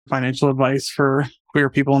financial advice for queer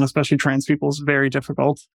people and especially trans people is very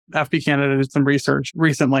difficult. FP Canada did some research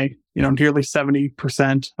recently. Nearly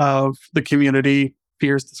 70% of the community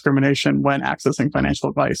fears discrimination when accessing financial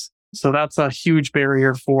advice. So that's a huge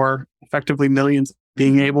barrier for effectively millions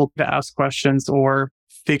being able to ask questions or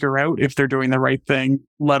figure out if they're doing the right thing,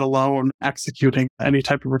 let alone executing any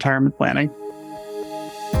type of retirement planning.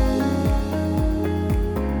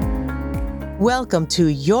 Welcome to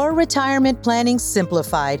Your Retirement Planning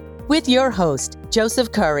Simplified with your host,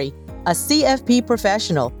 Joseph Curry, a CFP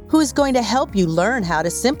professional who is going to help you learn how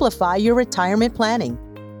to simplify your retirement planning.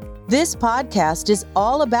 This podcast is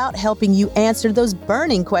all about helping you answer those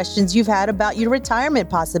burning questions you've had about your retirement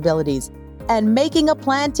possibilities and making a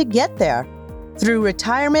plan to get there. Through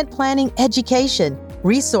retirement planning education,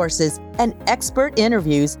 resources, and expert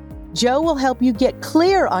interviews, Joe will help you get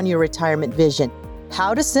clear on your retirement vision,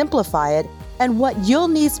 how to simplify it, and what you'll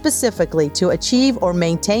need specifically to achieve or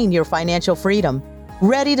maintain your financial freedom.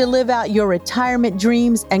 Ready to live out your retirement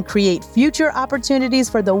dreams and create future opportunities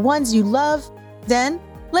for the ones you love? Then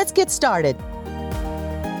let's get started.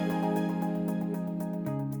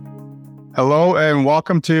 Hello and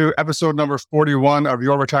welcome to episode number 41 of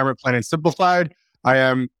Your Retirement Planning Simplified. I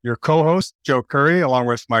am your co-host, Joe Curry, along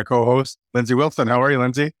with my co-host, Lindsay Wilson. How are you,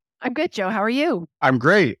 Lindsay? I'm good, Joe. How are you? I'm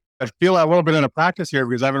great. I feel a little bit in a practice here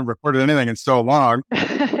because I haven't recorded anything in so long.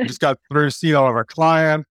 We just got through to see all of our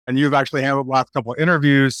clients, and you've actually handled the last couple of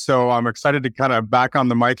interviews. So I'm excited to kind of back on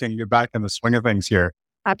the mic and get back in the swing of things here.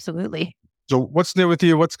 Absolutely. So what's new with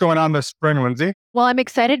you? What's going on this spring, Lindsay? Well, I'm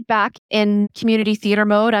excited back in community theater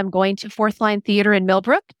mode. I'm going to Fourth Line Theater in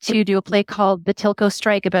Millbrook to do a play called The Tilco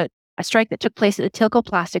Strike, about a strike that took place at the Tilco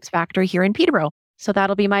Plastics Factory here in Peterborough. So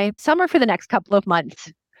that'll be my summer for the next couple of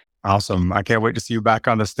months. Awesome. I can't wait to see you back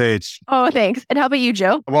on the stage. Oh, thanks. And how about you,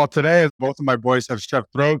 Joe? Well, today, both of my boys have strep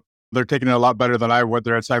throat. They're taking it a lot better than I would.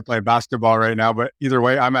 They're outside playing basketball right now. But either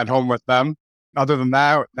way, I'm at home with them. Other than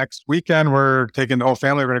that, next weekend, we're taking the whole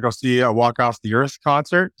family. We're going to go see a Walk Off the Earth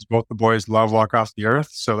concert. Both the boys love Walk Off the Earth.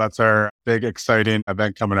 So that's our big, exciting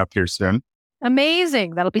event coming up here soon.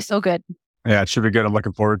 Amazing. That'll be so good. Yeah, it should be good. I'm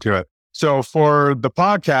looking forward to it. So for the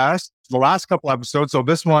podcast, the last couple episodes, so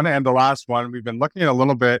this one and the last one, we've been looking a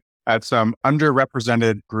little bit at some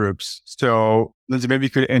underrepresented groups. So Lindsay, maybe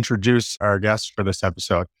you could introduce our guests for this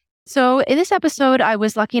episode. So in this episode, I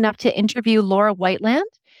was lucky enough to interview Laura Whiteland.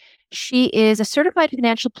 She is a certified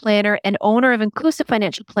financial planner and owner of Inclusive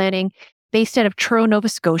Financial Planning based out of Truro, Nova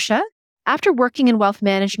Scotia. After working in wealth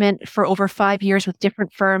management for over 5 years with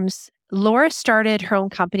different firms, Laura started her own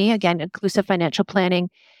company, again, Inclusive Financial Planning.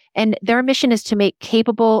 And their mission is to make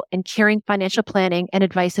capable and caring financial planning and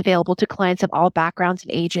advice available to clients of all backgrounds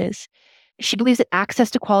and ages. She believes that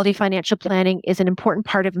access to quality financial planning is an important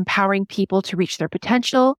part of empowering people to reach their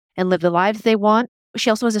potential and live the lives they want. She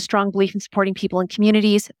also has a strong belief in supporting people in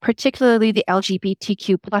communities, particularly the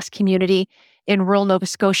LGBTQ plus community in rural Nova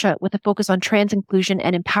Scotia, with a focus on trans inclusion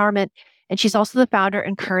and empowerment. And she's also the founder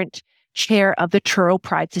and current chair of the Truro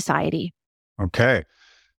Pride Society. Okay.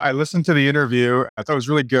 I listened to the interview. I thought it was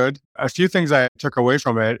really good. A few things I took away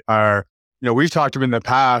from it are, we've talked in the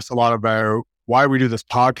past a lot about why we do this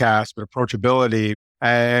podcast, but approachability,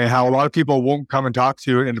 and how a lot of people won't come and talk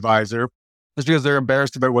to an advisor just because they're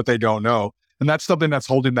embarrassed about what they don't know. And that's something that's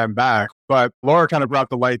holding them back. But Laura kind of brought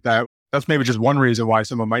to light that that's maybe just one reason why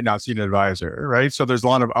someone might not see an advisor, right? So there's a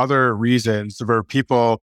lot of other reasons where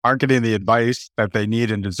people aren't getting the advice that they need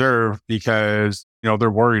and deserve because, they're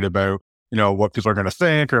worried about what people are going to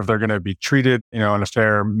think or if they're going to be treated, in a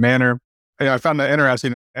fair manner. I found that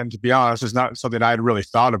interesting. And to be honest, it's not something I had really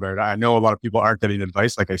thought about. I know a lot of people aren't getting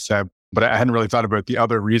advice, like I said, but I hadn't really thought about the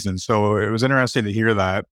other reasons. So it was interesting to hear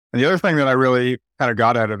that. And the other thing that I really kind of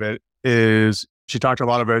got out of it is she talked a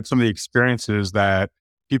lot about some of the experiences that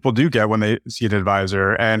people do get when they see an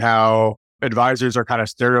advisor and how advisors are kind of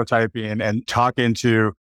stereotyping and talking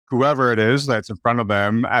to whoever it is that's in front of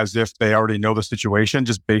them as if they already know the situation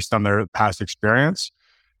just based on their past experience.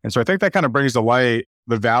 And so I think that kind of brings to light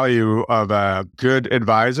the value of a good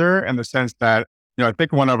advisor in the sense that, I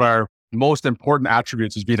think one of our most important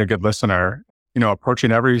attributes is being a good listener,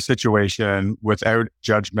 approaching every situation without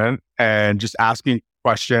judgment and just asking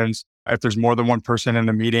questions. If there's more than one person in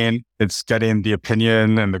the meeting, it's getting the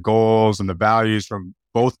opinion and the goals and the values from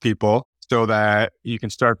both people so that you can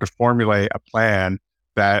start to formulate a plan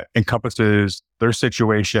that encompasses their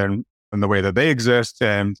situation and the way that they exist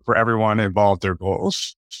and for everyone involved, their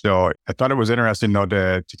goals. So I thought it was interesting, though,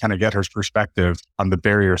 to kind of get her perspective on the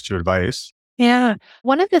barriers to advice. Yeah.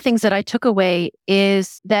 One of the things that I took away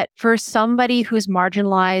is that for somebody who's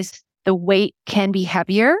marginalized, the weight can be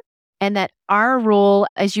heavier and that our role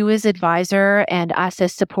as you as advisor and us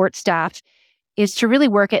as support staff is to really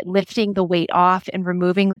work at lifting the weight off and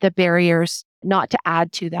removing the barriers, not to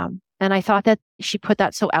add to them. And I thought that she put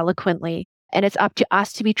that so eloquently. And it's up to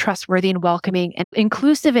us to be trustworthy and welcoming and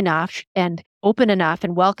inclusive enough and open enough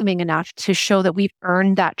and welcoming enough to show that we've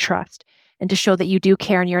earned that trust and to show that you do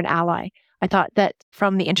care and you're an ally. I thought that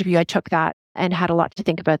from the interview, I took that and had a lot to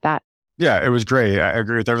think about that. Yeah, it was great. I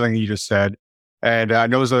agree with everything you just said. And I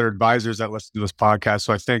know there's other advisors that listen to this podcast.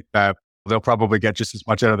 So I think that they'll probably get just as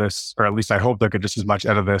much out of this, or at least I hope they'll get just as much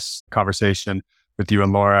out of this conversation with you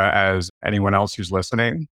and Laura as anyone else who's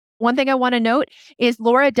listening. One thing I want to note is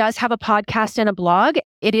Laura does have a podcast and a blog.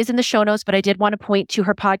 It is in the show notes, but I did want to point to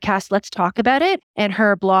her podcast, Let's Talk About It, and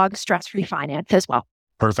her blog, Stress Free Finance, as well.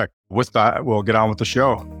 Perfect. With that, we'll get on with the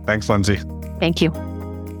show. Thanks, Lindsay. Thank you.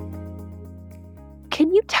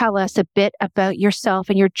 Can you tell us a bit about yourself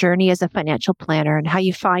and your journey as a financial planner and how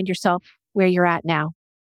you find yourself where you're at now?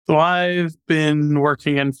 So I've been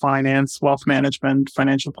working in finance, wealth management,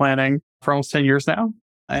 financial planning for almost 10 years now.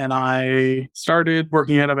 And I started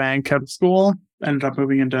working at a bank out of school, ended up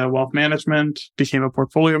moving into wealth management, became a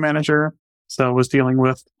portfolio manager. So I was dealing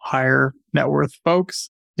with higher net worth folks,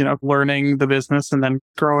 learning the business and then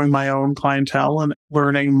growing my own clientele and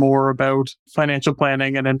learning more about financial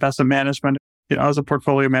planning and investment management. As a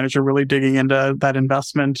portfolio manager, really digging into that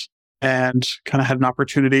investment and kind of had an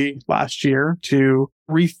opportunity last year to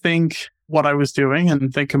rethink what I was doing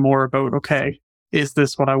and think more about, okay, is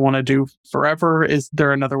this what I want to do forever? Is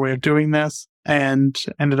there another way of doing this? And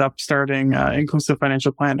ended up starting inclusive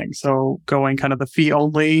financial planning. So going kind of the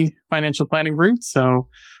fee-only financial planning route. So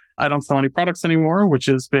I don't sell any products anymore, which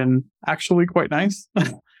has been actually quite nice.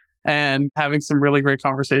 And having some really great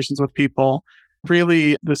conversations with people.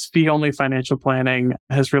 Really, this fee-only financial planning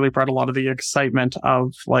has really brought a lot of the excitement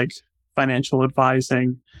of financial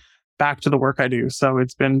advising back to the work I do. So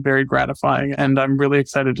it's been very gratifying and I'm really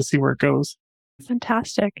excited to see where it goes.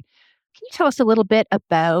 Fantastic. Can you tell us a little bit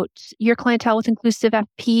about your clientele with Inclusive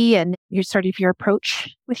FP and your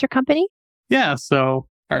approach with your company? Yeah. So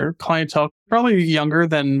our clientele, probably younger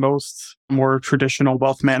than most more traditional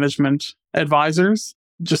wealth management advisors,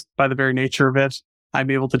 just by the very nature of it. I'm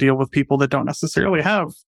able to deal with people that don't necessarily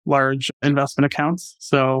have large investment accounts.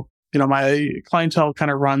 So, my clientele kind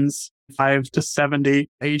of runs 5 to 70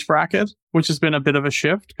 age bracket, which has been a bit of a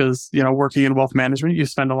shift because, working in wealth management, you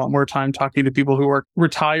spend a lot more time talking to people who are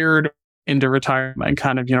retired into retirement and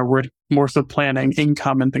kind of, more so planning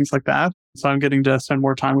income and things like that. So I'm getting to spend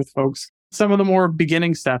more time with folks. Some of the more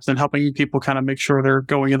beginning steps and helping people kind of make sure they're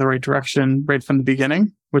going in the right direction right from the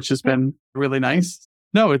beginning, which has been really nice.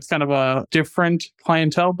 No, it's kind of a different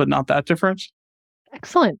clientele, but not that different.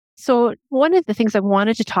 Excellent. So one of the things I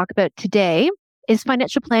wanted to talk about today is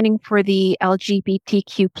financial planning for the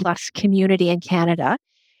LGBTQ plus community in Canada.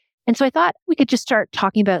 And so I thought we could just start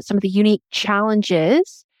talking about some of the unique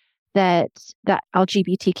challenges that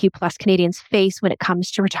LGBTQ plus Canadians face when it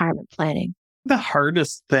comes to retirement planning. The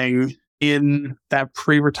hardest thing in that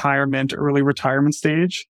pre-retirement, early retirement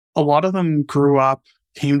stage, a lot of them grew up,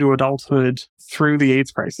 came to adulthood through the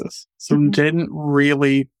AIDS crisis. So didn't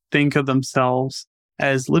really think of themselves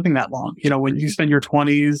as living that long. When you spend your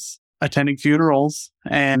 20s attending funerals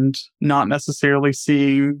and not necessarily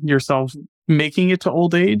seeing yourself making it to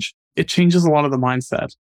old age, it changes a lot of the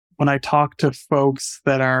mindset. When I talk to folks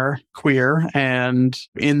that are queer and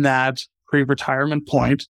in that pre-retirement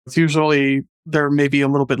point, it's usually they're maybe a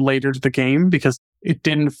little bit later to the game because it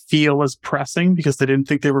didn't feel as pressing because they didn't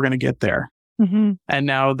think they were going to get there. Mm-hmm. And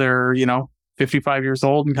now they're, 55 years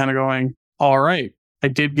old and kind of going, all right, I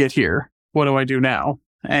did get here. What do I do now?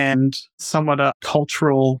 And somewhat a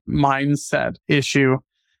cultural mindset issue.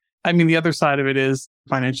 I mean, the other side of it is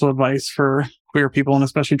financial advice for queer people and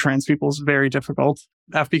especially trans people is very difficult.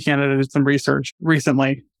 FP Canada did some research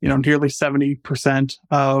recently, nearly 70%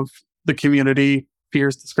 of the community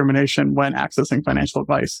fears discrimination when accessing financial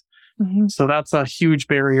advice. Mm-hmm. So that's a huge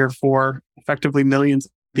barrier for effectively millions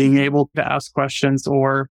being able to ask questions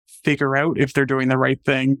or figure out if they're doing the right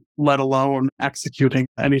thing, let alone executing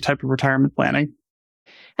any type of retirement planning.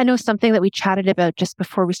 I know something that we chatted about just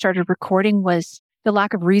before we started recording was the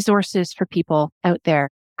lack of resources for people out there.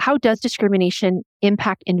 How does discrimination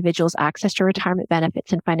impact individuals' access to retirement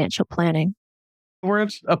benefits and financial planning? We're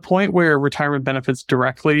at a point where retirement benefits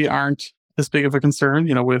directly aren't as big of a concern,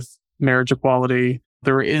 with marriage equality.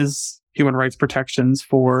 There is human rights protections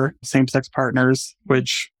for same-sex partners,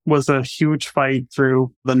 which was a huge fight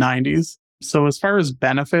through the 90s. So as far as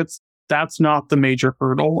benefits, that's not the major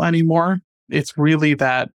hurdle anymore. It's really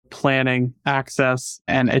that planning, access,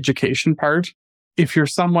 and education part. if you're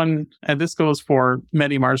someone, and this goes for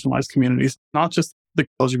many marginalized communities, not just the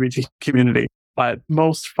LGBT community, but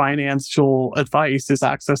most financial advice is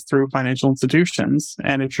accessed through financial institutions.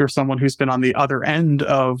 And if you're someone who's been on the other end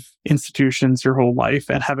of institutions your whole life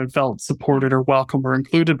and haven't felt supported or welcome or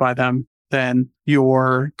included by them, then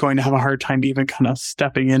you're going to have a hard time even kind of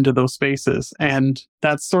stepping into those spaces. And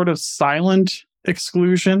that sort of silent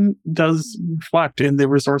exclusion does reflect in the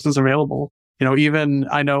resources available. Even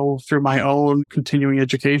I know through my own continuing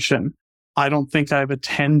education, I don't think I've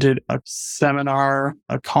attended a seminar,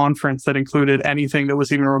 a conference that included anything that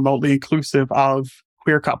was even remotely inclusive of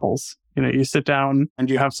queer couples. You sit down and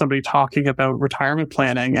you have somebody talking about retirement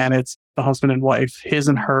planning, and it's the husband and wife, his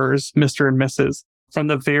and hers, Mr. and Mrs. From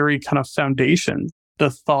the very kind of foundation,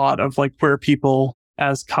 the thought of like queer people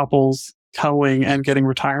as couples going and getting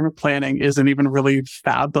retirement planning isn't even really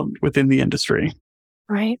fathomed within the industry.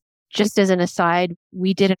 Right. Just as an aside,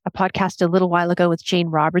 we did a podcast a little while ago with Jane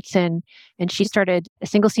Robertson, and she started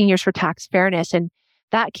Single Seniors for Tax Fairness. And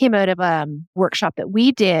that came out of a workshop that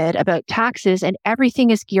we did about taxes, and everything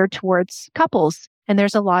is geared towards couples. And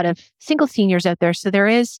there's a lot of single seniors out there. So there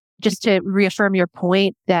is, just to reaffirm your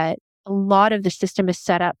point, that a lot of the system is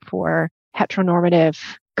set up for heteronormative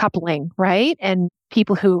coupling, right? And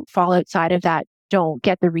people who fall outside of that don't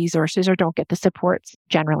get the resources or don't get the supports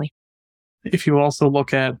generally. If you also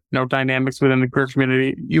look at dynamics within the queer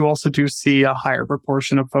community, you also do see a higher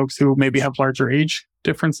proportion of folks who maybe have larger age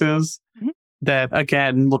differences that,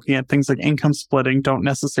 again, looking at things like income splitting, don't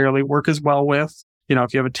necessarily work as well with.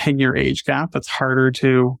 If you have a 10-year age gap, that's harder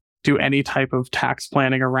to do any type of tax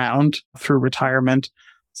planning around through retirement.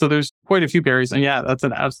 So there's quite a few barriers. And yeah, that's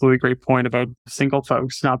an absolutely great point about single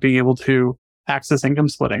folks not being able to access income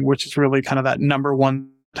splitting, which is really kind of that number one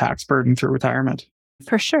tax burden through retirement.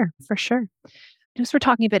 For sure. Just we're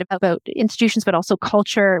talking a bit about institutions, but also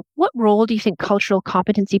culture. What role do you think cultural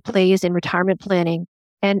competency plays in retirement planning?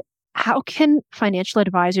 And how can financial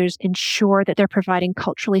advisors ensure that they're providing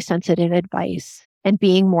culturally sensitive advice and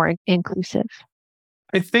being more inclusive?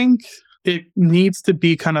 I think it needs to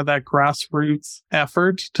be kind of that grassroots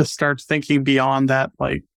effort to start thinking beyond that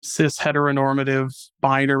like cis heteronormative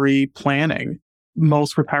binary planning.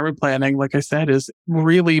 Most retirement planning, like I said, is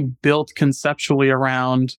really built conceptually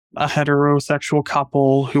around a heterosexual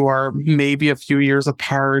couple who are maybe a few years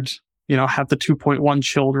apart, have the 2.1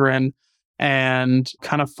 children, and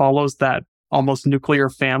kind of follows that almost nuclear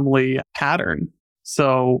family pattern.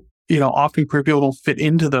 So, often queer people don't fit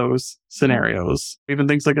into those scenarios. Even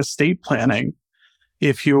things like estate planning,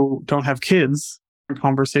 if you don't have kids,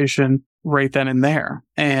 conversation right then and there.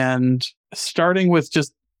 And starting with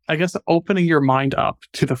just, I guess, opening your mind up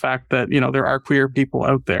to the fact that, there are queer people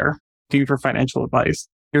out there looking for financial advice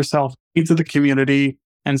yourself into the community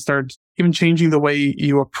and start even changing the way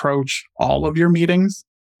you approach all of your meetings.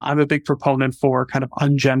 I'm a big proponent for kind of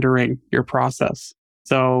ungendering your process.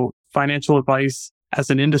 So financial advice as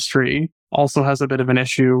an industry also has a bit of an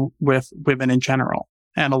issue with women in general.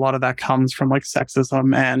 And a lot of that comes from like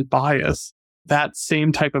sexism and bias. That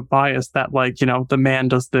same type of bias that like, the man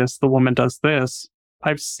does this, the woman does this.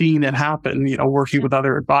 I've seen it happen, working with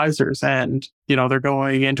other advisors, and, they're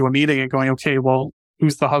going into a meeting and going, okay, well,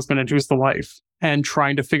 who's the husband and who's the wife, and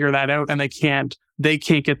trying to figure that out. And they can't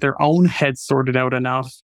get their own heads sorted out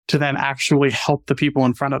enough to then actually help the people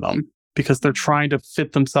in front of them, because they're trying to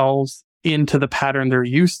fit themselves into the pattern they're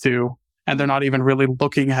used to. And they're not even really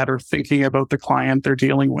looking at or thinking about the client they're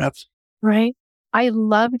dealing with. Right. I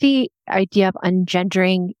love the idea of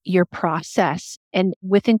ungendering your process. And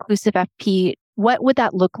with Inclusive FP, what would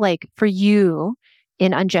that look like for you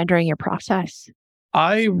in ungendering your process?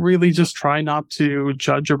 I really just try not to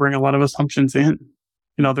judge or bring a lot of assumptions in.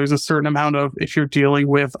 There's a certain amount of, if you're dealing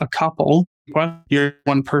with a couple, you're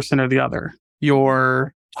one person or the other.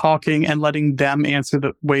 You're talking and letting them answer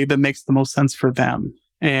the way that makes the most sense for them,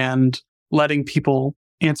 and letting people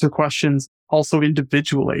answer questions also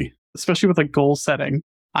individually, especially with like goal setting.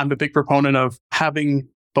 I'm a big proponent of having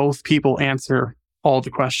both people answer all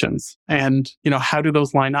the questions. And, how do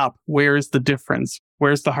those line up? Where is the difference?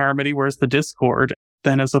 Where's the harmony? Where's the discord?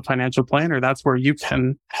 Then as a financial planner, that's where you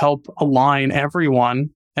can help align everyone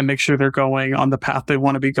and make sure they're going on the path they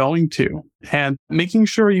want to be going to. And making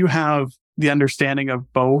sure you have the understanding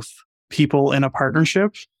of both people in a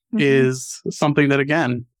partnership is something that,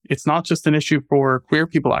 again, it's not just an issue for queer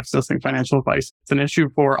people accessing financial advice. It's an issue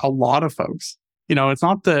for a lot of folks. It's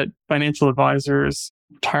not that financial advisors,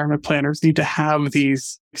 retirement planners need to have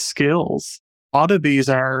these skills. A lot of these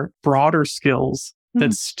are broader skills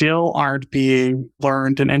that still aren't being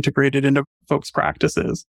learned and integrated into folks'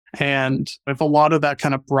 practices. And if a lot of that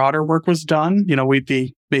kind of broader work was done, we'd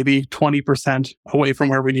be maybe 20% away from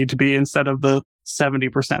where we need to be instead of the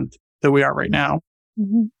 70% that we are right now.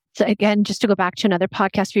 Mm-hmm. So again, just to go back to another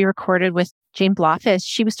podcast we recorded with Jane Blothis,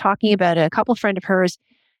 she was talking about a couple friend of hers.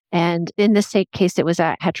 And in this case, it was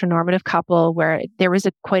a heteronormative couple where there was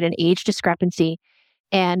quite an age discrepancy.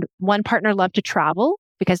 And one partner loved to travel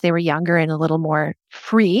because they were younger and a little more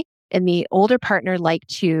free. And the older partner liked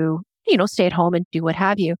to, stay at home and do what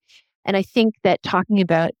have you. And I think that talking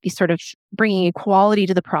about the sort of bringing equality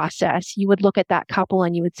to the process, you would look at that couple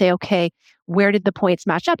and you would say, okay, where did the points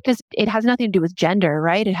match up? Because it has nothing to do with gender,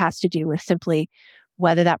 right? It has to do with simply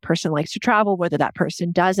whether that person likes to travel, whether that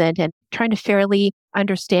person doesn't, and trying to fairly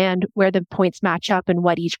understand where the points match up and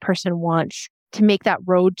what each person wants to make that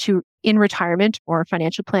road to in retirement or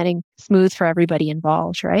financial planning smooth for everybody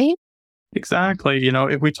involved, right? Exactly.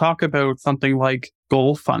 If we talk about something like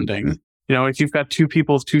goal funding, if you've got two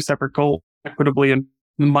people with two separate goals equitably and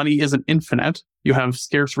the money isn't infinite, you have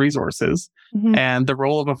scarce resources. Mm-hmm. And the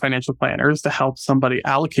role of a financial planner is to help somebody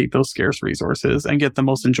allocate those scarce resources and get the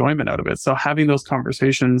most enjoyment out of it. So having those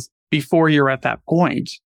conversations before you're at that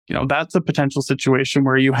point, that's a potential situation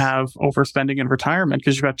where you have overspending in retirement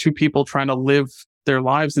because you've got two people trying to live their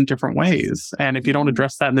lives in different ways. And if you don't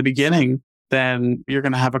address that in the beginning, then you're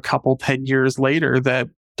going to have a couple 10 years later that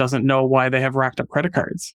doesn't know why they have racked up credit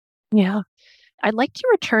cards. Yeah. I'd like to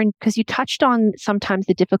return because you touched on sometimes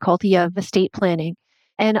the difficulty of estate planning.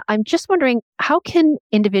 And I'm just wondering, how can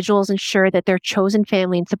individuals ensure that their chosen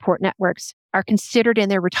family and support networks are considered in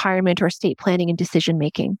their retirement or estate planning and decision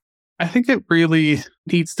making? I think it really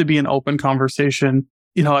needs to be an open conversation.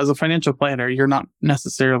 As a financial planner, you're not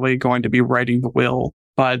necessarily going to be writing the will,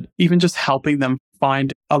 but even just helping them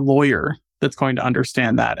find a lawyer that's going to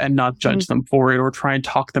understand that and not judge them for it or try and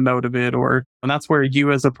talk them out of it. And that's where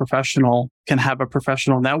you as a professional can have a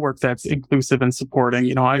professional network that's inclusive and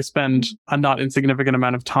supporting. I spend a not insignificant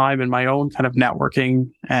amount of time in my own kind of networking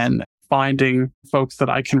and finding folks that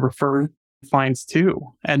I can refer clients to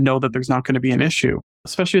and know that there's not going to be an issue.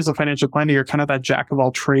 Especially as a financial planner, you're kind of that jack of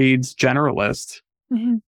all trades generalist.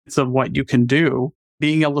 Mm-hmm. Of what you can do.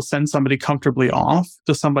 Being able to send somebody comfortably off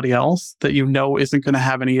to somebody else that isn't going to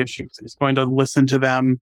have any issues, is going to listen to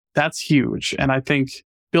them, that's huge. And I think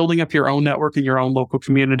building up your own network in your own local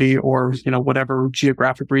community or, whatever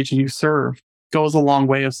geographic region you serve goes a long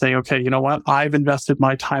way of saying, okay, you know what? I've invested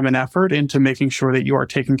my time and effort into making sure that you are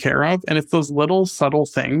taken care of. And it's those little subtle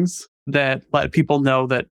things that let people know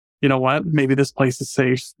that, you know what? Maybe this place is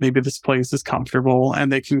safe. Maybe this place is comfortable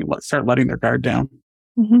and they can start letting their guard down.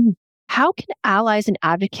 Mm-hmm. How can allies and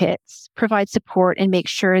advocates provide support and make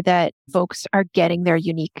sure that folks are getting their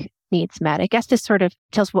unique needs met? I guess this sort of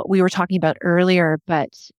tells what we were talking about earlier, but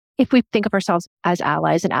if we think of ourselves as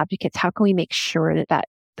allies and advocates, how can we make sure that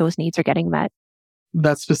those needs are getting met?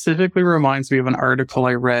 That specifically reminds me of an article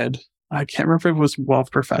I read. I can't remember if it was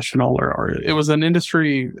Wealth Professional or it was an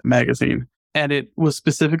industry magazine. And it was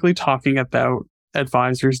specifically talking about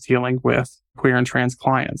advisors dealing with queer and trans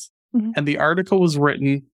clients. Mm-hmm. And the article was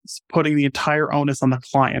written putting the entire onus on the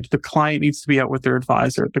client. The client needs to be out with their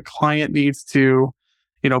advisor. The client needs to,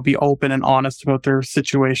 be open and honest about their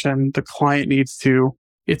situation. The client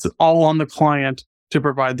it's all on the client to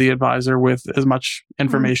provide the advisor with as much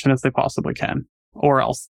information as they possibly can, or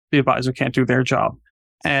else the advisor can't do their job.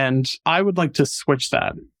 And I would like to switch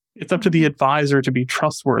that. It's up to the advisor to be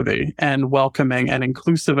trustworthy and welcoming and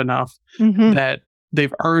inclusive enough that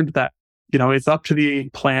they've earned that. It's up to the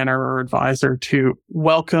planner or advisor to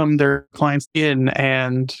welcome their clients in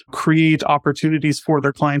and create opportunities for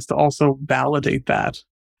their clients to also validate that.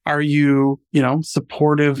 Are you,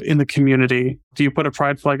 supportive in the community? Do you put a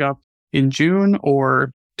pride flag up in June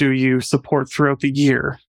or do you support throughout the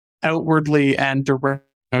year? Outwardly and direct,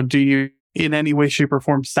 do you in any way, shape, or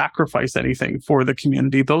form sacrifice anything for the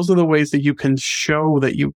community? Those are the ways that you can show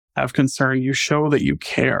that you have concern, you show that you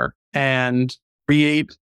care, and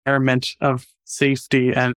create environment of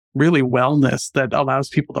safety and really wellness that allows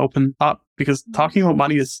people to open up, because talking about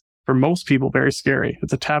money is for most people very scary.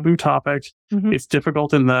 It's a taboo topic. Mm-hmm. It's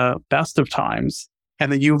difficult in the best of times.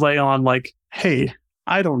 And then you lay on like, hey,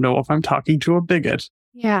 I don't know if I'm talking to a bigot.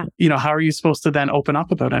 Yeah. How are you supposed to then open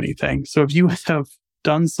up about anything? So if you have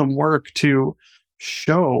done some work to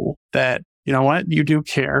show that, you do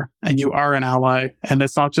care and you are an ally, and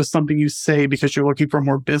it's not just something you say because you're looking for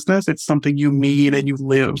more business, it's something you mean and you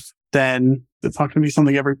live, then it's not going to be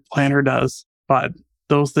something every planner does. But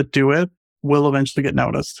those that do it will eventually get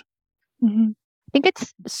noticed. Mm-hmm. I think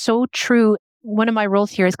it's so true. One of my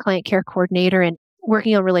roles here is client care coordinator and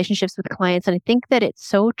working on relationships with clients. And I think that it's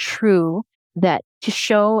so true that to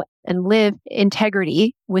show and live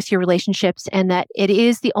integrity with your relationships, and that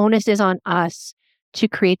the onus is on us to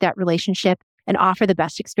create that relationship and offer the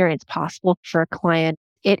best experience possible for a client.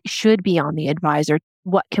 It should be on the advisor.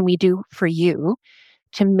 What can we do for you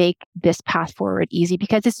to make this path forward easy?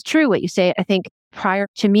 Because it's true what you say. I think prior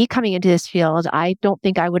to me coming into this field, I don't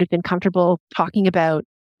think I would have been comfortable talking about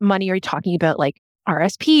money or talking about like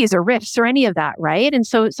RSPs or RIFs or any of that, right? And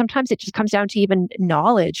so sometimes it just comes down to even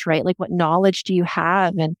knowledge, right? Like what knowledge do you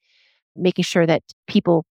have, and making sure that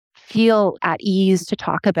people feel at ease to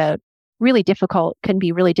talk about can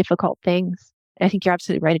be really difficult things. And I think you're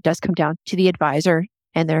absolutely right. It does come down to the advisor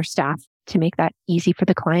and their staff to make that easy for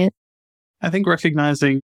the client. I think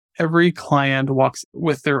recognizing every client walks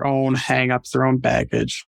with their own hangups, their own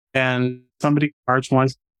baggage, and somebody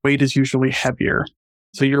marginalized weight is usually heavier.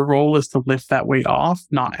 So your role is to lift that weight off,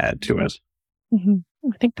 not add to it. Mm-hmm.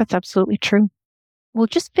 I think that's absolutely true. We'll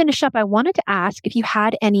just finish up. I wanted to ask if you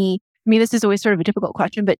had this is always sort of a difficult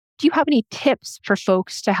question, but do you have any tips for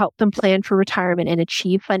folks to help them plan for retirement and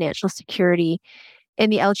achieve financial security in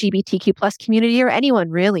the LGBTQ plus community, or anyone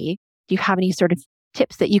really? Do you have any sort of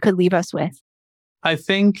tips that you could leave us with? I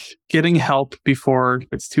think getting help before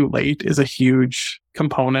it's too late is a huge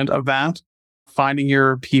component of that. Finding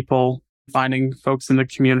your people, finding folks in the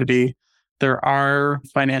community. There are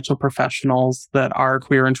financial professionals that are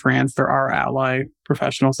queer and trans. There are ally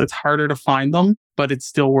professionals. It's harder to find them, but it's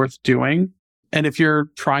still worth doing. And if you're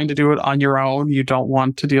trying to do it on your own, you don't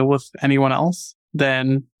want to deal with anyone else,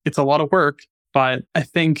 then it's a lot of work. But I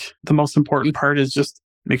think the most important part is just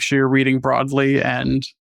make sure you're reading broadly and,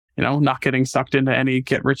 not getting sucked into any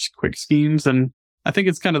get rich quick schemes. And I think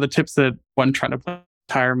it's kind of the tips that when trying to plan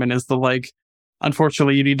retirement is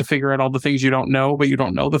unfortunately, you need to figure out all the things you don't know, but you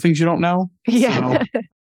don't know the things you don't know. Yeah. So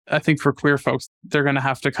I think for queer folks, they're going to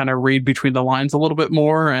have to kind of read between the lines a little bit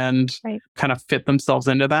more and kind of fit themselves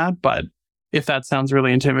into that. But if that sounds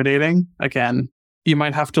really intimidating, again, you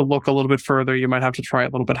might have to look a little bit further. You might have to try a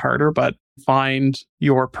little bit harder, but find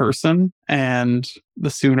your person, and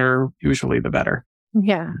the sooner, usually the better.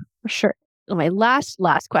 Yeah, for sure. My last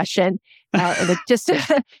question, and just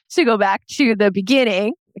to go back to the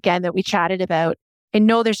beginning, again, that we chatted about. I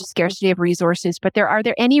know there's a scarcity of resources, but are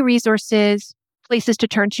there any resources, places to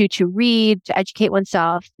turn to read, to educate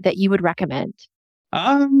oneself that you would recommend?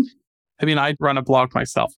 I run a blog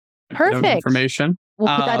myself. Perfect. Information.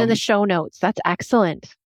 We'll put that in the show notes. That's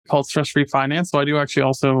excellent. Called Stress Free Finance. So I do actually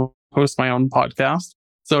also host my own podcast.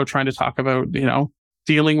 So trying to talk about,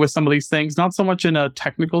 dealing with some of these things, not so much in a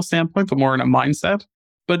technical standpoint, but more in a mindset.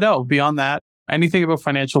 But no, beyond that, anything about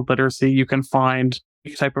financial literacy, you can find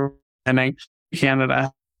type of planning.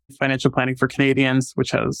 Canada, Financial Planning for Canadians,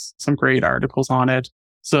 which has some great articles on it.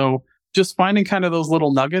 So just finding kind of those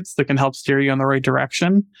little nuggets that can help steer you in the right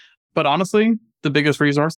direction. But honestly, the biggest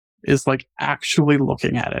resource is like actually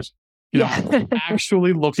looking at it.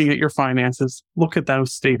 Actually looking at your finances, look at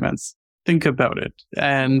those statements, think about it,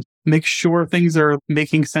 and make sure things are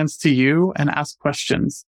making sense to you, and ask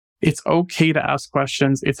questions. It's okay to ask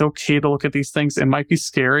questions. It's okay to look at these things. It might be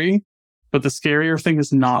scary, but the scarier thing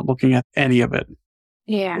is not looking at any of it.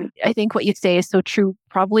 Yeah, I think what you say is so true.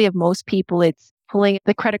 Probably of most people, it's pulling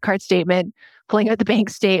the credit card statement, pulling out the bank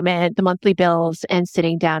statement, the monthly bills, and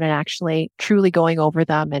sitting down and actually truly going over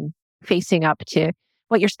them and facing up to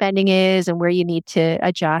what your spending is and where you need to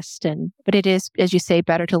adjust. But it is, as you say,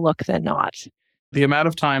 better to look than not. The amount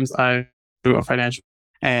of times I do a financial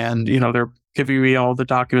and, they're giving me all the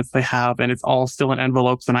documents they have and it's all still in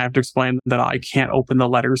envelopes, and I have to explain that I can't open the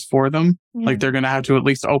letters for them. Yeah. Like they're going to have to at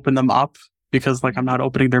least open them up because I'm not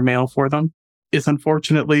opening their mail for them. It's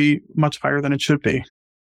unfortunately much higher than it should be.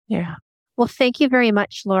 Yeah. Well, thank you very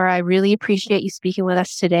much, Laura. I really appreciate you speaking with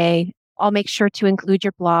us today. I'll make sure to include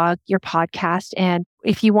your blog, your podcast, and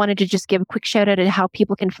if you wanted to just give a quick shout out at how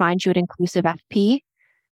people can find you at Inclusive FP.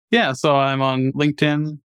 Yeah, so I'm on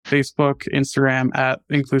LinkedIn, Facebook, Instagram at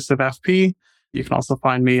Inclusive FP. You can also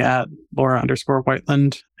find me at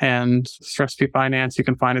Laura_Whiteland, and Stress Free Finance. You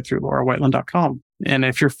can find it through laurawhiteland.com. And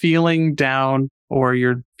if you're feeling down or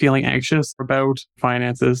you're feeling anxious about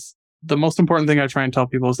finances, the most important thing I try and tell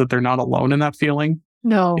people is that they're not alone in that feeling.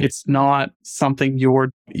 No. It's not something you're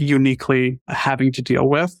uniquely having to deal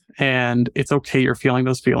with, and it's okay you're feeling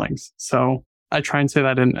those feelings. So I try and say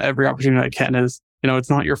that in every opportunity I can is, it's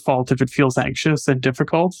not your fault if it feels anxious and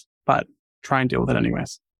difficult, but try and deal with it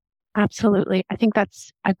anyways. Absolutely. I think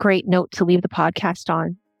that's a great note to leave the podcast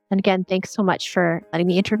on. And again, thanks so much for letting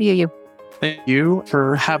me interview you. Thank you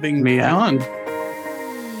for having me on.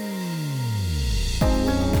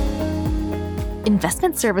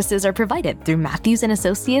 Investment services are provided through Matthews &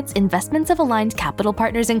 Associates Investments of Aligned Capital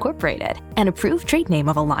Partners Incorporated, an approved trade name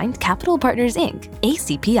of Aligned Capital Partners Inc.,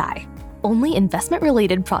 ACPI. Only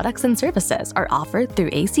investment-related products and services are offered through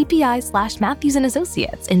ACPI/Matthews &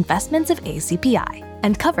 Associates Investments of ACPI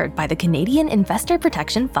and covered by the Canadian Investor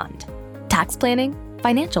Protection Fund. Tax planning,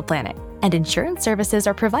 financial planning, and insurance services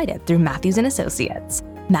are provided through Matthews & Associates.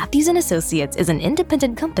 Matthews & Associates is an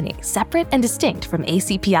independent company separate and distinct from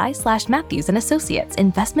ACPI/Matthews & Associates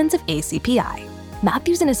Investments of ACPI.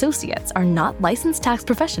 Matthews & Associates are not licensed tax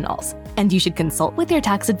professionals, and you should consult with your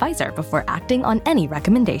tax advisor before acting on any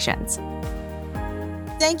recommendations.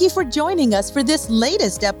 Thank you for joining us for this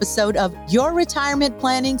latest episode of Your Retirement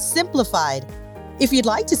Planning Simplified. If you'd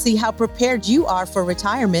like to see how prepared you are for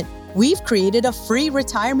retirement, we've created a free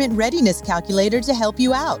retirement readiness calculator to help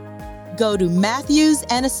you out. Go to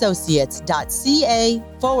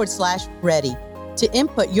matthewsandassociates.ca/ready to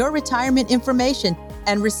input your retirement information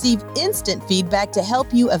and receive instant feedback to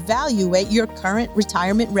help you evaluate your current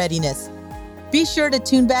retirement readiness. Be sure to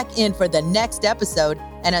tune back in for the next episode,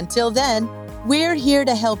 and until then, we're here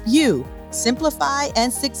to help you simplify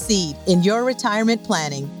and succeed in your retirement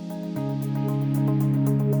planning.